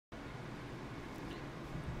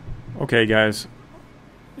Okay guys,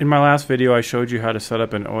 in my last video I showed you how to set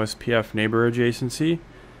up an OSPF neighbor adjacency.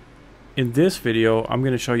 In this video I'm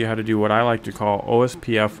going to show you how to do what I like to call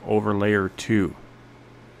OSPF over layer 2.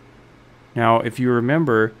 Now if you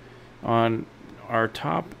remember, on our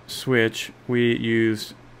top switch we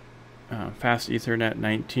used fast Ethernet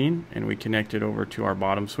 19 and we connected over to our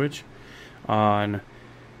bottom switch. On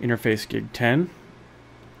interface gig 10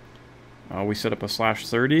 we set up a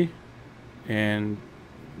 /30 and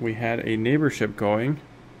we had a neighborship going,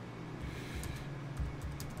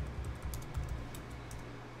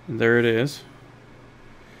 and there it is.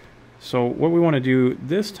 So what we want to do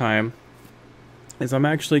this time is I'm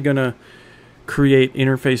actually going to create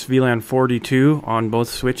interface VLAN 42 on both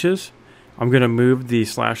switches. I'm going to move the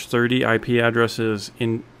 /30 IP addresses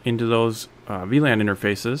into those VLAN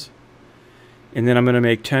interfaces, and then I'm going to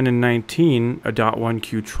make 10 and 19 a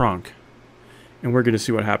 .1Q trunk, and we're going to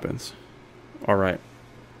see what happens. Alright,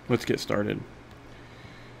 let's get started.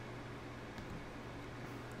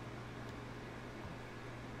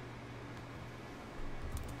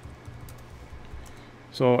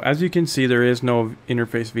 So as you can see, there is no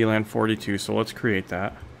interface VLAN 42, so let's create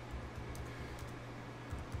that.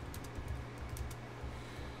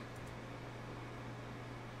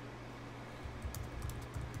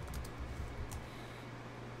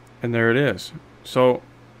 And there it is. So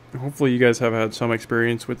hopefully you guys have had some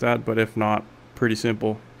experience with that, but if not, pretty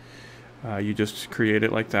simple. You just create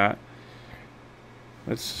it like that.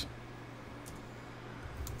 Let's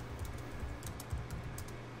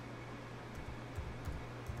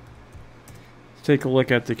take a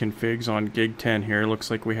look at the configs on gig 10 here.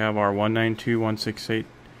 Looks like we have our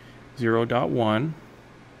 192.168.0.1.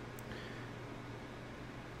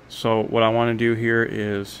 So what I want to do here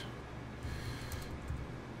is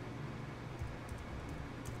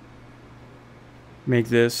make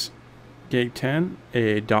this gig 10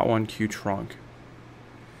 a .1Q trunk.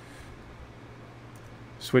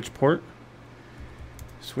 Switch port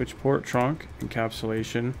trunk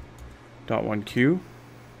encapsulation .1Q.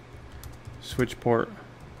 Switch port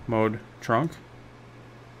mode trunk.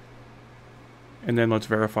 And then let's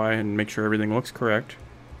verify and make sure everything looks correct.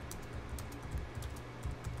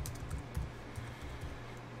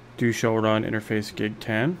 Do show run interface gig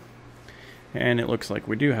 10. And it looks like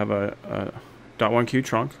we do have a .1Q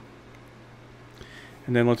trunk.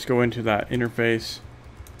 And then let's go into that interface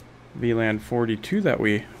VLAN 42 that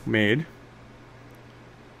we made.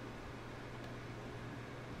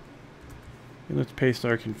 And let's paste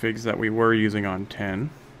our configs that we were using on 10.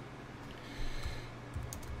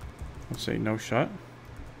 Let's say no shut.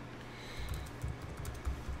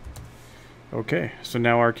 Okay, so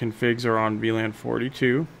now our configs are on VLAN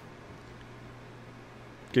 42.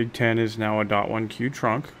 Gig 10 is now a .1Q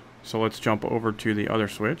trunk. So let's jump over to the other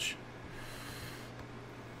switch.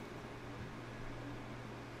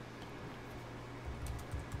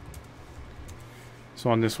 So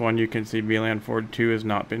on this one you can see VLAN 42 has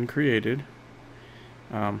not been created.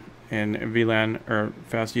 And VLAN or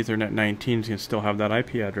fast Ethernet 19 can still have that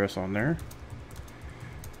IP address on there.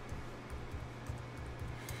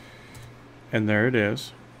 And there it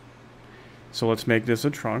is. So let's make this a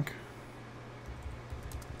trunk.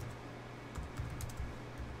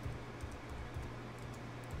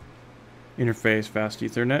 Interface fast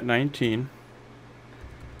Ethernet 19.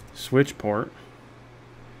 Switch port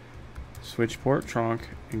trunk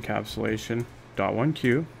encapsulation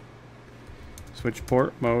 .1Q. Switch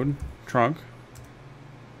port mode trunk.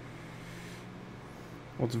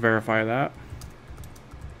 Let's verify that.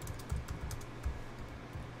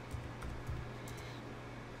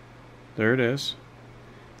 There it is.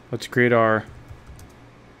 Let's create our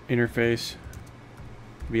interface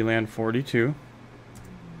VLAN 42.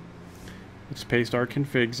 Let's paste our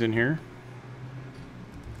configs in here.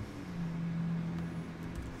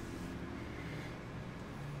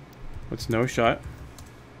 Let's no shut.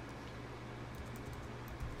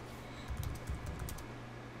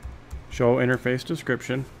 Show interface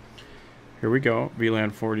description. Here we go.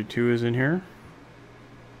 VLAN 42 is in here.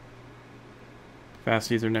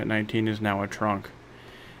 Fast Ethernet 19 is now a trunk.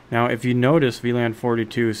 Now if you notice, VLAN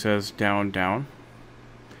 42 says down, down.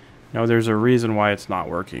 Now there's a reason why it's not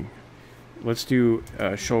working. Let's do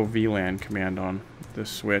a show VLAN command on this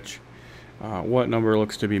switch. What number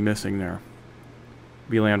looks to be missing there?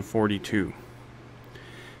 VLAN 42.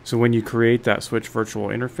 So when you create that switch virtual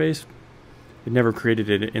interface, it never created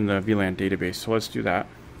it in the VLAN database. So let's do that.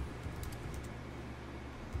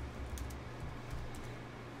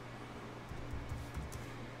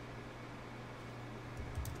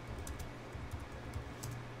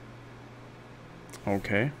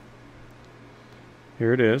 Okay.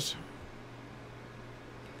 Here it is.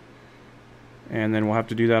 And then we'll have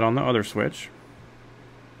to do that on the other switch.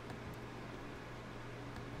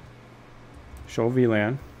 Show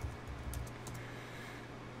VLAN.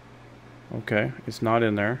 Okay, it's not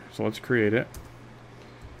in there, so let's create it.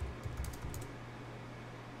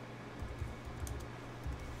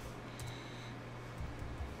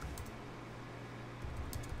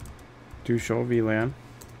 Do show VLAN.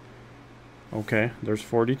 Okay, there's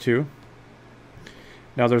 42.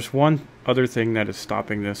 Now there's one other thing that is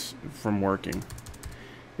stopping this from working.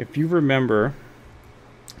 If you remember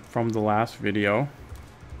from the last video,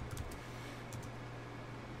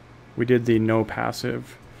 we did the no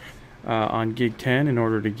passive on gig 10 in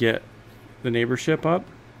order to get the neighborship up.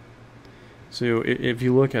 So if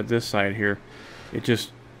you look at this side here, it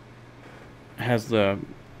just has the,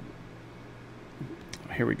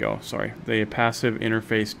 here we go, sorry, the passive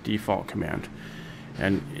interface default command.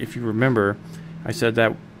 And if you remember, I said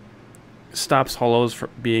that stops hellos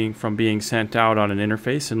from being sent out on an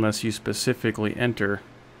interface unless you specifically enter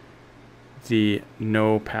the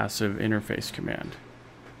no passive interface command.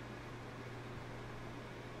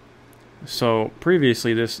 So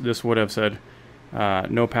previously this would have said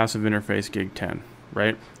no passive interface gig 10,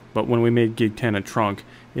 right? But when we made gig 10 a trunk,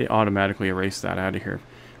 it automatically erased that out of here.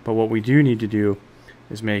 But what we do need to do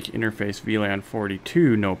is make interface VLAN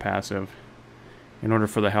 42 no passive in order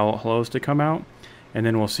for the hellos to come out, and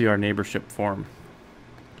then we'll see our neighborship form.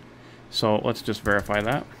 So let's just verify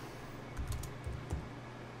that.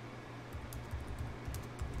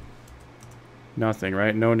 Nothing,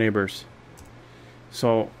 right? No neighbors.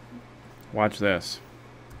 So watch this.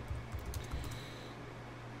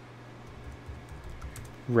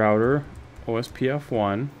 Router OSPF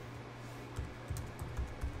 1,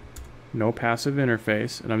 no passive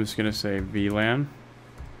interface, and I'm just going to say VLAN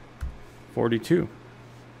 42.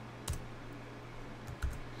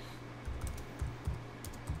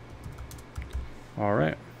 All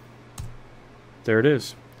right, there it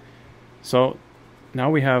is. So now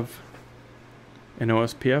we have an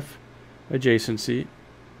OSPF adjacency.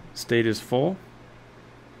 State is full.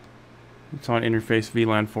 It's on interface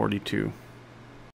VLAN 42.